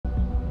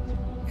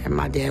And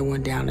my dad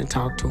went down and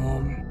talked to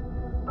him.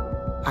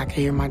 I could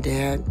hear my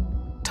dad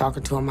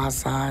talking to him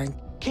outside.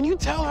 Can you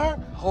tell her?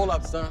 Hold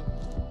up, son.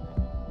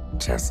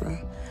 Chester,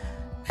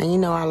 and you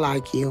know I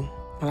like you,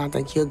 and I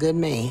think you're a good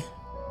man.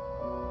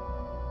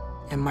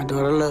 And my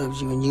daughter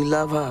loves you, and you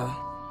love her.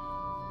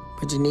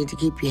 But you need to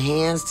keep your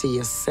hands to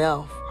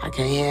yourself. I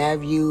can't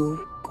have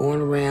you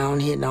going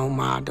around hitting on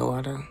my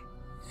daughter.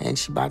 And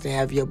she about to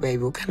have your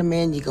baby. What kind of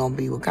man you gonna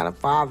be? What kind of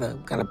father?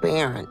 What kind of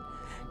parent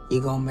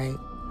you gonna make?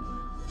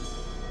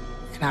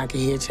 And I can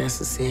hear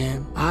Chester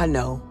saying, I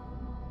know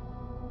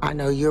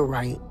you're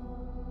right.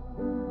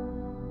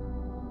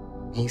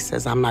 He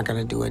says, I'm not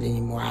gonna do it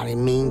anymore. I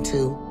didn't mean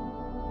to.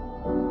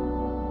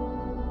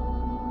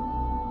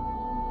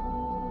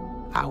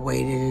 I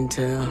waited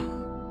until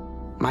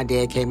my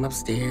dad came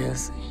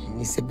upstairs, and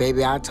he said,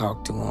 baby, I'll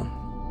talk to him.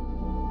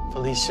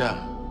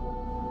 Felicia,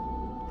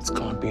 it's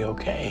gonna be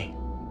okay.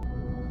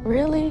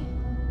 Really?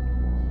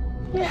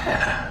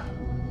 Yeah.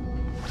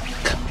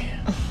 Come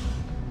here.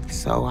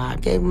 So I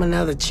gave him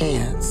another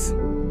chance.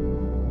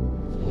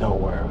 No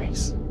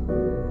worries.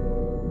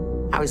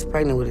 I was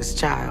pregnant with his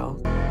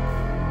child.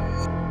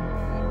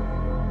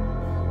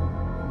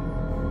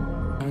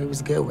 He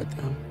was good with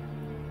them.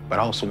 But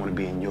I also want to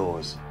be in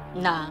yours.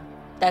 Nah,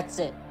 that's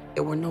it.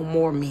 There were no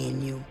more me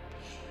and you.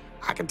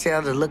 I could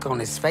tell the look on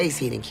his face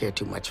he didn't care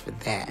too much for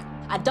that.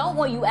 I don't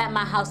want you at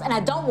my house, and I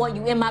don't want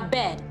you in my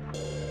bed.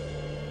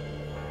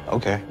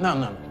 Okay.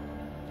 No.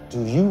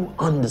 Do you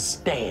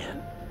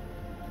understand?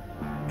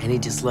 And he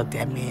just looked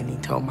at me and he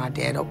told my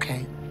dad,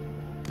 okay,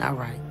 all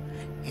right.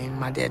 And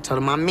my dad told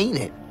him I mean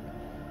it.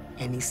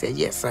 And he said,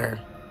 yes, sir.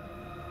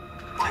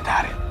 I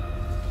got it.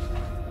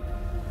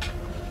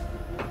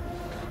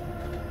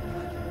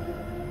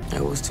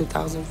 It was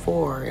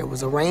 2004. It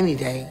was a rainy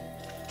day.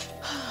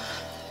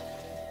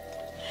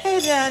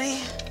 Hey,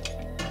 Daddy.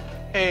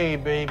 Hey,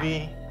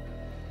 baby.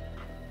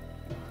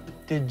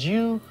 Did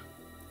you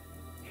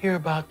hear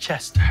about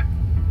Chester?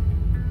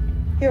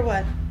 Hear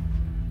what?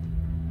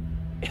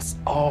 It's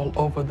all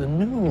over the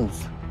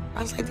news.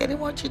 I was like, Daddy,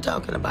 what you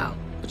talking about?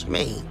 What you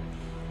mean?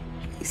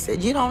 He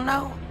said, you don't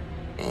know?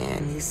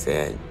 And he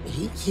said,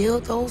 he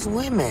killed those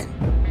women.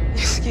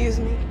 Excuse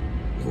me?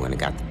 You went and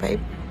got the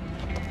paper?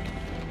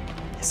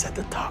 It's at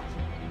the top.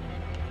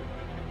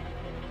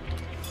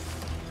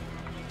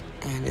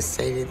 And it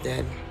stated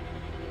that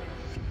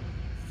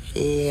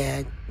he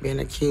had been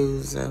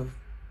accused of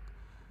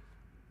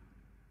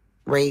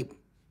rape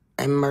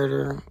and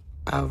murder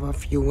of a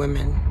few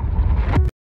women.